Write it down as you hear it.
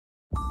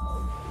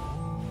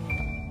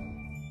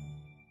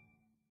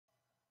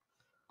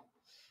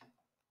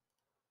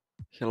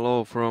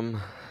Hello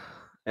from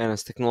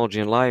NS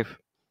Technology and Live.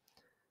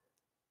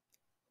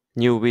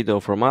 New video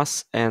from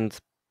us, and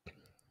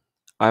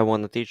I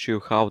want to teach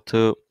you how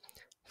to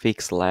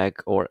fix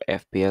lag or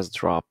FPS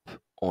drop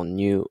on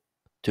new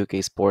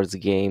 2K sports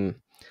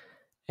game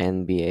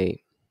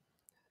NBA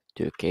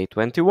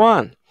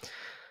 2K21.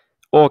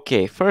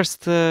 Okay,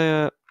 first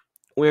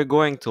we're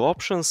going to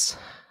options.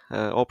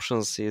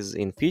 Options is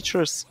in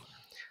features.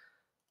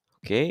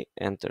 Okay,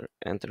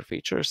 enter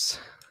features.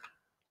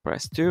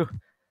 Press 2.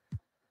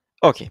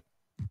 Okay,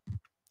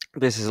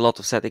 this is a lot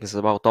of settings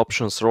about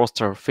options,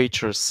 roster,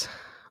 features.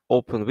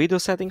 Open video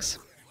settings.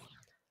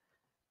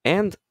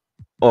 And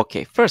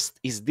okay, first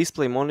is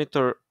display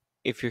monitor.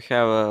 If you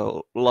have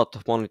a lot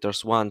of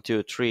monitors, 1,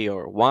 2, 3,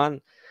 or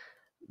 1,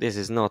 this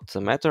is not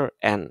a matter.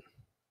 And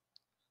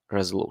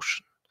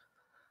resolution.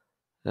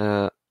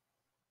 Uh,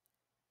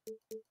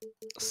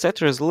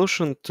 Set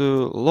resolution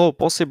to low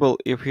possible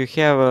if you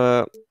have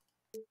a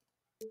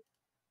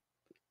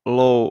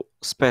low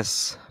spec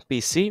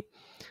PC.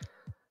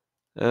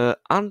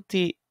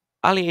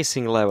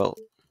 Anti-aliasing level,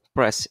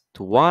 press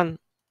to 1.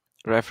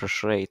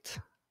 Refresh rate,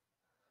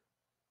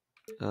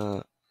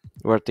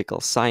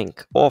 vertical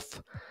sync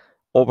off.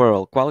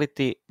 Overall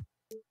quality,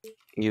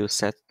 you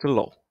set to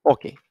low.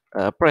 Okay,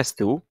 press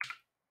 2.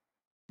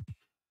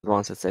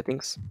 Advanced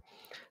settings.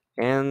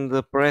 And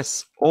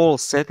press all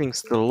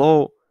settings to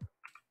low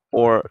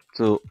or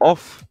to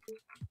off.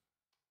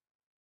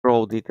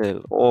 Raw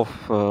detail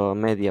off,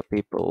 media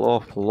people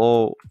off,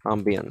 low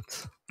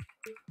ambient,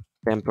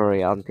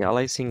 temporary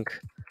anti-aliasing.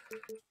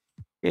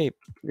 Okay,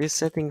 these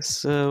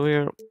settings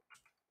will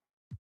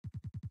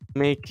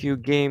make your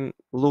game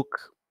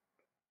look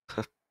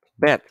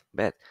bad,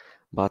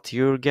 but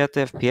you get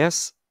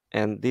FPS,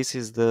 and this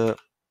is the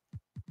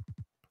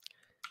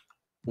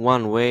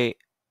one way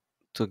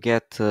to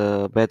get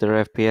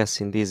better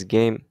FPS in this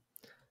game.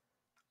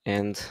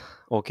 And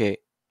okay,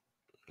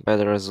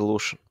 better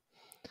resolution.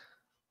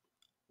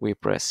 We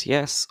press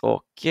yes,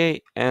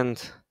 okay, and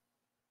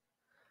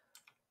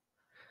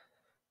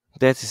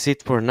that is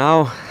it for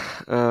now.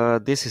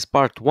 This is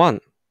part 1,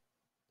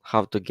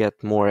 how to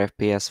get more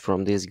FPS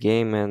from this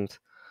game, and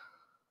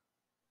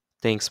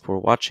thanks for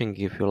watching.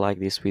 If you like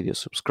this video,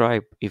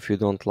 subscribe. If you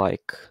don't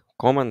like,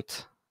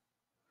 comment.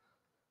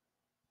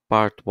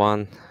 Part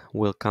 1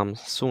 will come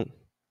soon.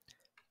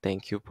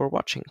 Thank you for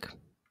watching.